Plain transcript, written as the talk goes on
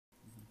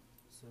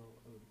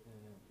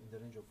in the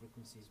range of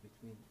frequencies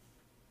between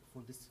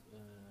for this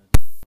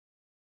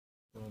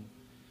from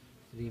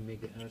 3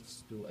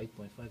 megahertz to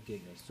 8.5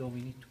 gigahertz. So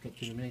we need to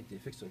eliminate the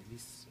effects of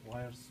these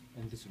wires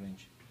in this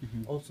range.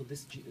 Also,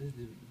 this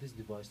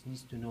device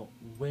needs to know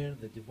where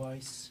the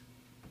device,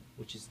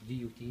 which is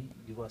DUT,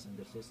 device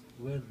under test,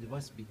 where the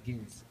device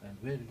begins and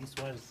where this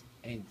wires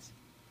ends.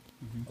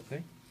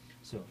 Okay?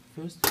 So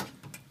first,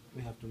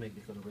 we have to make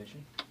the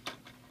calibration.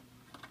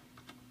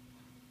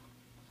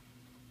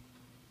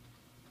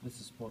 This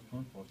is port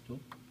 1, port 2.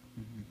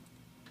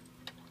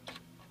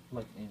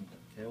 Plug in the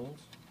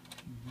cables.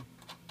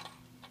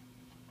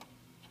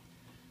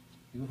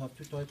 You have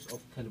two types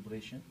of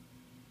calibration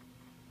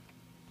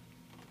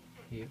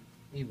here,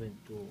 even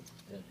to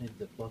hit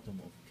the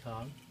bottom of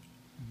cal,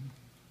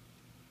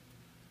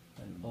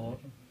 or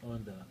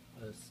on the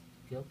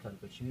scale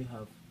calibration. You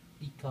have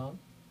ecal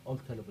or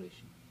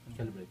calibration.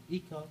 Calibrate.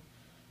 Ecal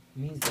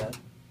means that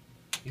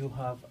you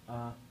have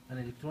an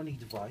electronic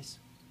device.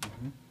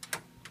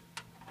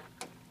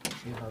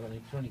 You have an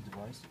electronic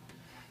device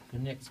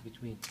connects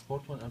between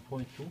port 1 and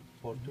port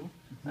 2,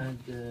 and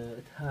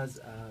it has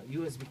a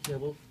USB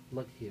cable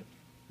plugged here.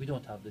 We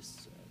don't have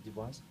this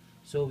device,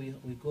 so we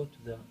go to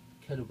the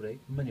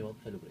manual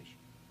calibration.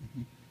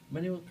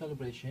 Manual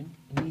calibration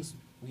means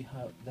we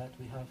have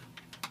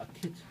a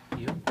kit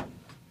here.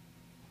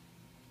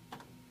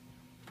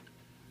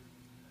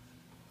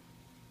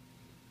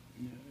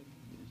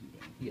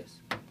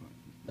 Yes.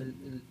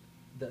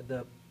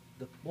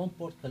 The one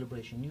port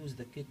calibration use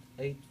the kit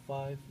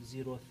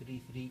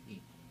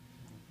 85033E.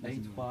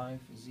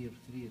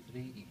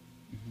 85033E.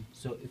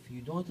 So if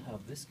you don't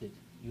have this kit,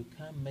 you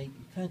can't make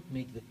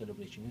the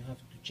calibration. You have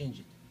to change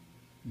it.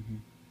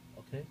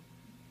 Okay.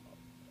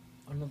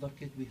 Another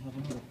kit, we have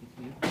another kit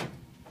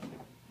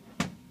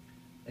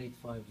here.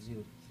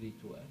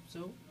 85032F.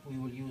 So we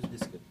will use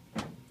this kit.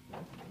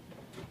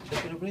 The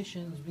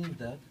calibrations mean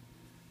that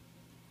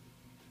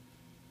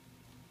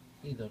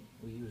either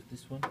we use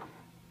this one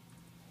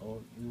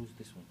or use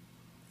this one.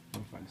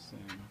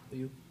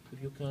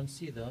 If you can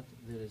see that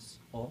there is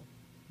O,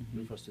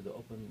 refers to the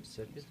open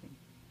circuit,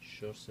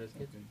 short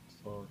circuit,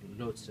 or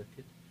load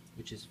circuit,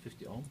 which is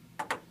 50 ohm.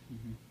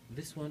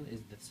 This one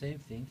is the same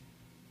thing,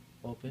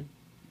 open,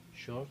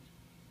 short,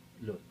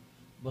 load.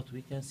 But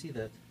we can see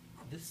that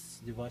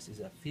this device is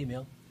a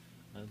female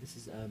and this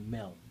is a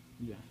male.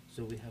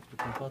 So we have to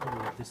compatible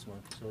with this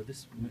one. So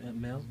this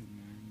male,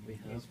 we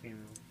have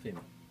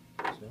female.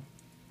 So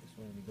this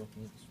one we don't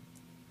need this one.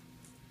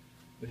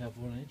 We have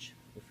 1 inch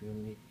if you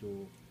need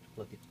to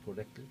plug it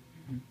correctly.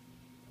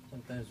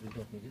 Sometimes we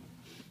don't need it.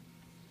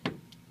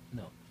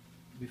 Now,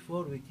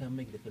 before we can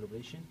make the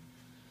calibration,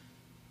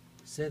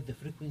 set the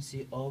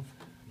frequency of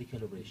the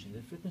calibration.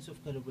 The frequency of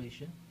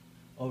calibration,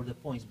 or the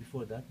points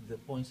before that, the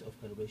points of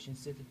calibration,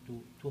 set it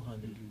to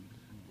 200.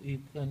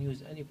 You can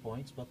use any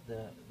points, but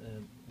the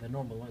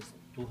normal one is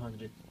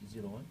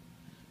 200.01.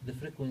 The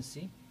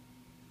frequency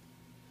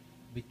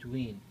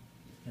between,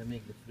 you can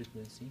make the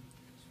frequency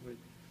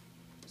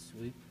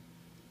sweep.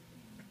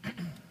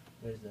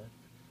 Where is that?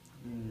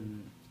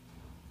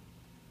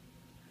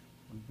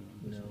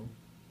 No.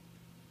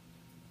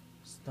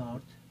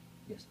 Start.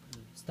 Yes.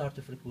 Start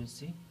the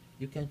frequency.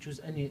 You can choose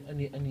any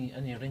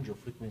range of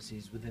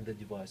frequencies within the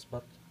device,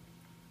 but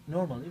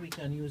normally we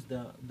can use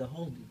the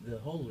whole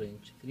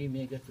range, 3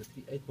 mega to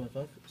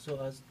 8.5, so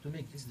as to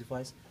make this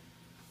device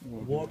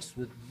works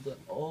with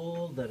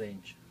all the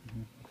range.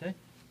 Okay.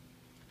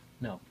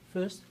 Now,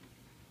 first,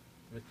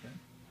 return.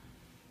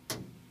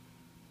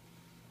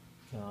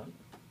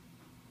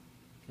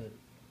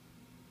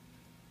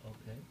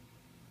 Okay.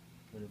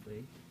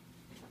 Calibrate.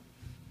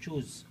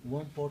 Choose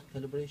one port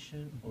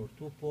calibration or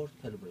 2 port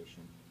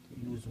calibration.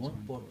 Use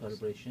 1 port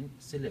calibration.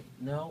 Select.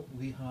 Now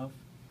we are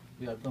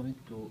going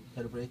to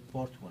calibrate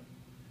port 1.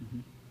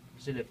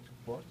 Select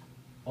port.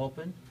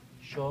 Open,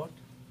 short,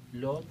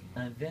 load,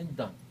 and then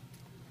done.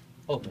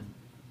 Open.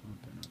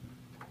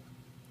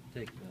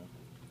 Take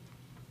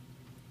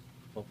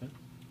open.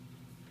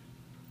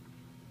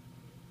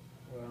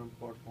 We're on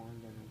port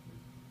 1 then.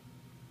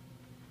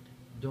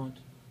 Don't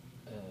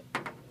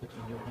put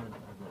in your hand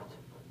or not.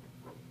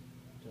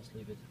 Just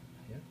leave it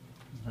here.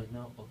 And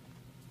now open.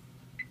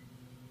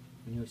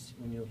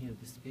 When you hear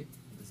this beep,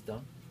 it's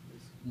done.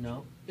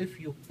 Now, if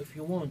you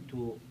want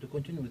to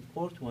continue with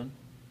port 1,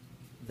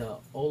 the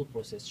all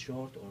process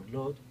short or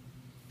load,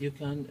 you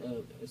can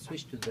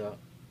switch to the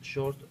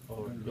short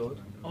or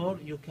load, or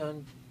you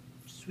can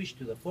switch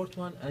to the port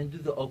 1 and do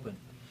the open.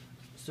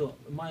 So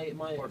my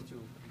Port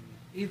 2.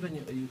 even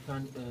you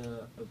can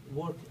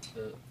work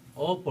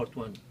all port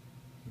 1,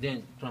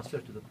 then transfer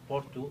to the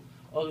port 2,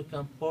 or you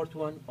can port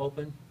 1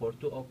 open, port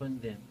 2 open,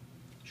 then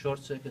short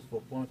circuit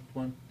for port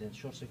 1, then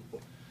short circuit for.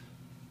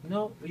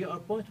 Now you are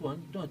port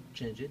 1, don't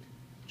change it,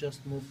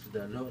 just move to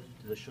the load,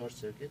 to the short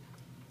circuit.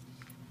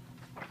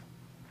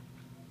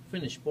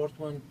 Finish port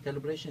 1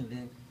 calibration,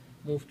 then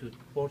move to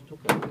port 2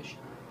 calibration.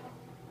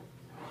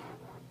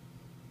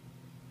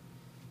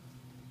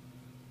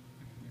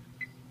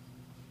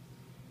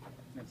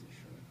 That's a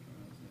short.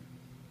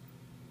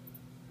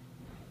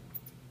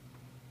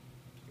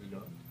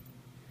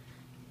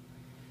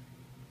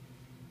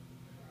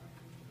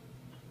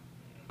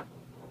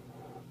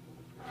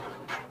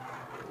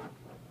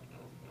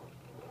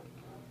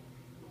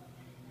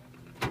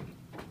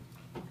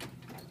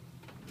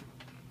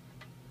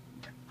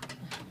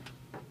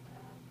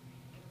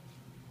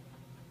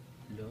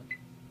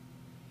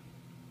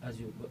 as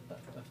you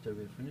after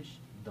we finish,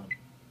 done.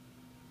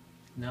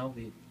 Now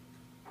we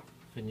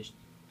finished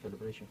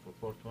calibration for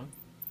port 1.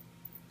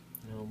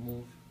 Now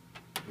move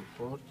to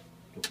port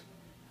 2.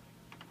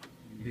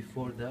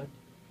 Before that,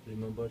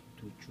 remember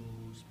to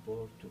choose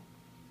port 2.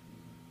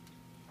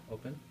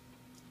 Open.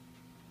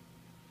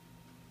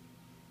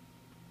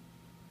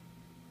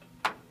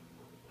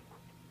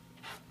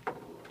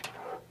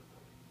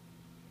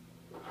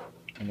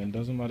 And then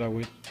doesn't matter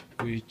which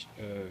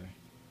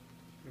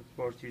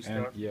Port you and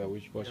start. yeah,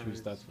 which port we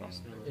start from.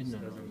 No, No, it no,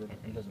 doesn't matter.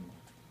 it doesn't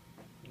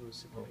matter. It was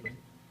separated. Open.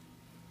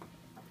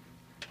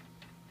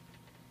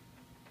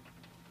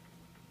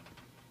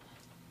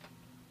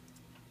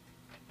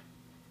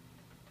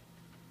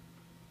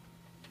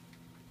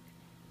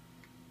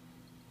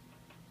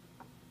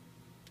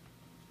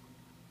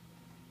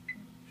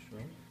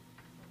 Sure.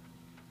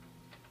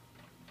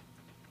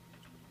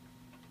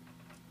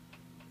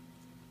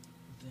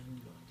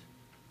 Then load.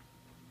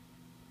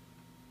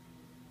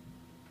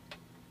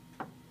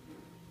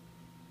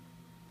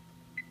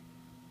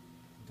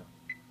 Done.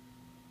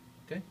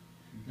 Okay.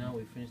 Now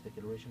we finish the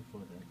calibration for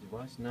the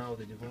device. Now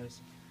the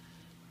device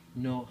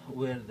know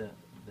where the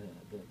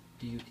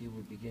DUT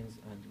will begins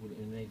and will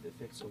eliminate the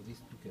effects of these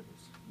two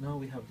cables. Now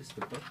we have this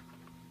filter.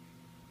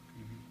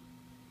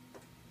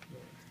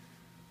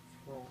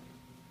 From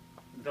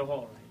the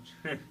whole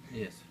range.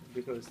 Yes.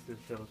 Because it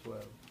fills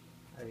well,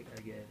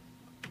 I guess.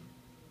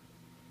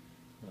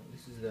 Now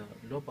this is the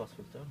low pass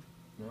filter.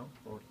 Now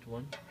port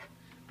 1.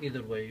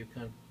 Either way, you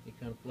can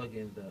plug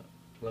in the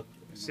plug.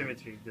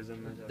 Symmetry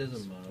doesn't matter.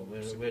 Doesn't matter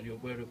where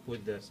you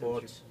put the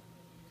ports.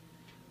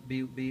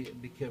 Be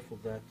careful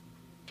that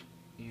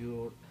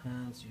your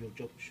hands, your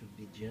job should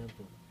be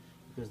gentle,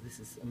 because this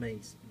is a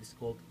maze. This is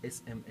called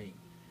SMA.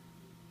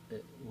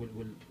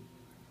 Will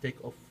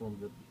take off from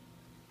the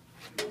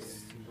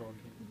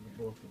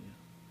broken.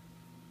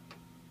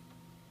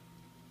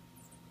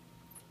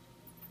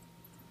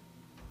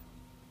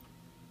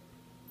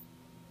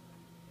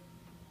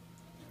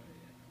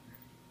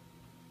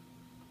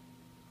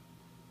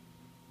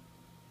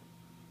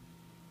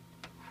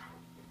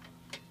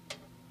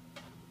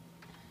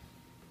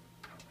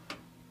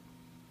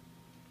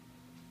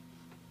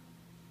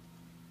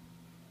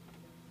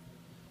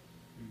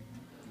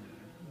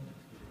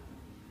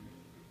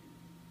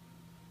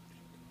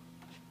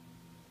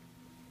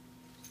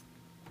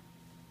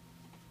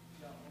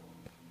 Yeah.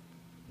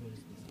 Where is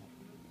this?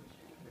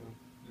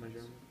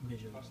 Measurement.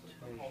 Measurement.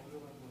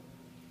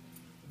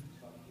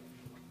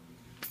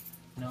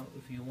 Now,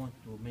 if you want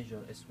to measure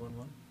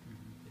S11,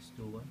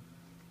 S21,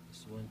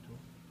 S12,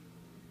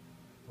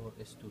 or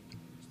S22,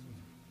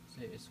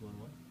 say S11,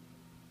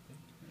 okay?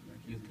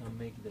 You can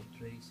make the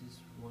traces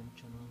 1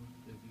 channel,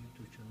 review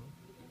 2 channel.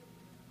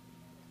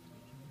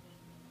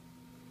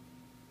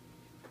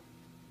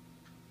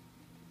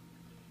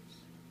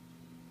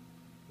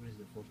 Where is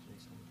the 4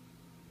 trace?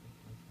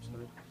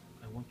 Sorry?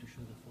 I want to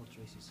show the 4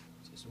 traces.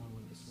 It's S11,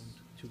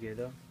 S12.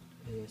 Together.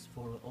 Yes,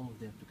 for all of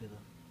them together.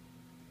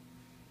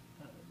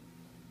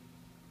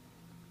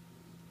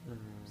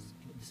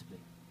 Display.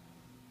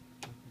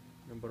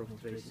 Number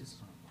of traces.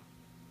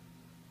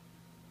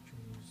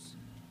 Choose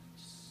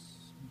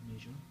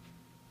measure.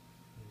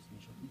 Where is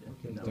measure?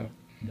 Okay,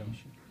 The- down.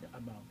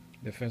 About.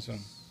 The first one.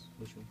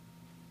 Which one?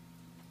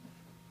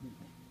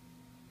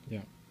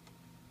 Yeah.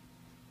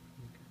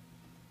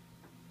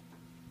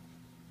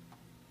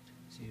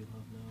 So you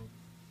have now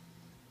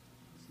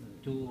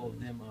 2 of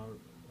them are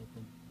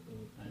open.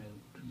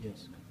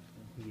 Yes.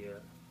 Yeah.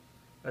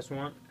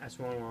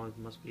 S11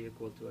 must be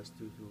equal to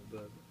S22,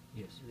 but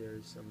Yes. there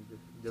is some Some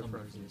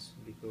differences difference.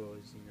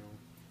 because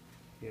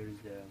here is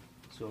the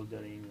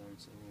soldering and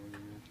so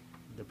on.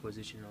 The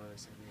position of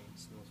SMA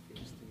is not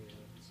fixed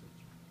together. So.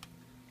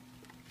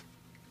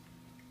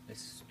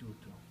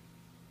 S22.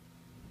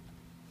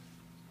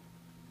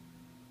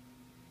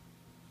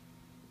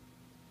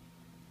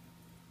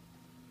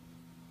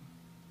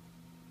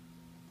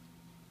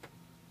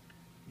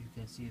 You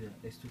can see the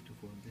S22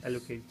 for this.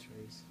 Allocate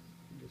trace.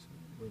 This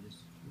one. Where is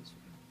This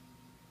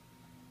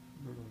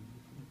one. No, no.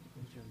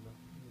 Which one? No,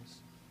 yes.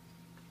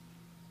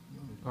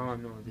 Oh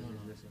no, this is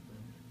the same.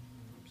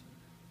 I'm sorry.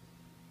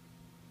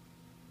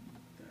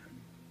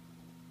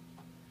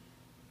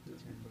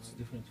 It's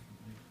different.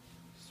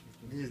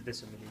 This is the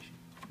simulation.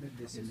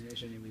 The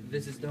simulation will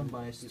This is done be-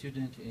 by a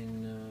student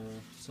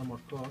in summer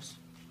course.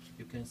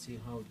 You can see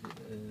how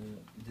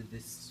did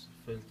this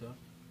filter.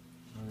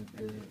 And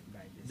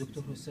by this Dr.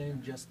 system.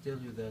 Hussein just tell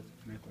you that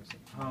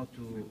Microsoft. how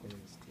to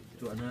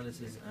Microsoft.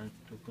 analysis and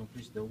to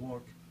complete the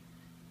work.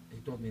 He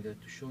told me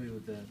that to show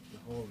you the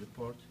whole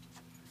report.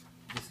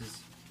 This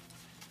is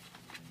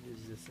This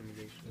is the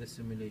simulation. the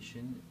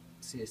simulation,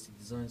 CST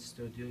Design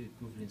Studio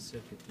equivalent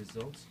circuit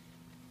results.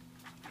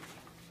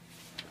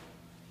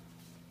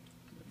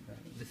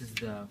 This is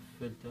the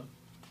filter.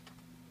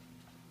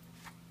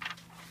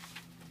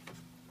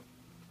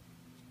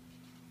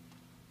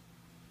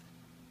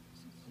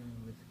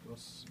 With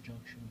cross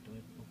junction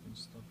type open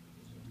stop.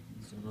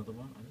 Is another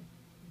one. I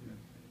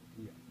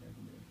think.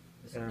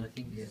 Yeah, I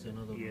think this is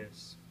another one.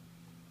 Yes.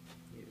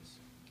 Yes.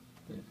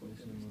 Yes,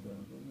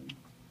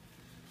 listen,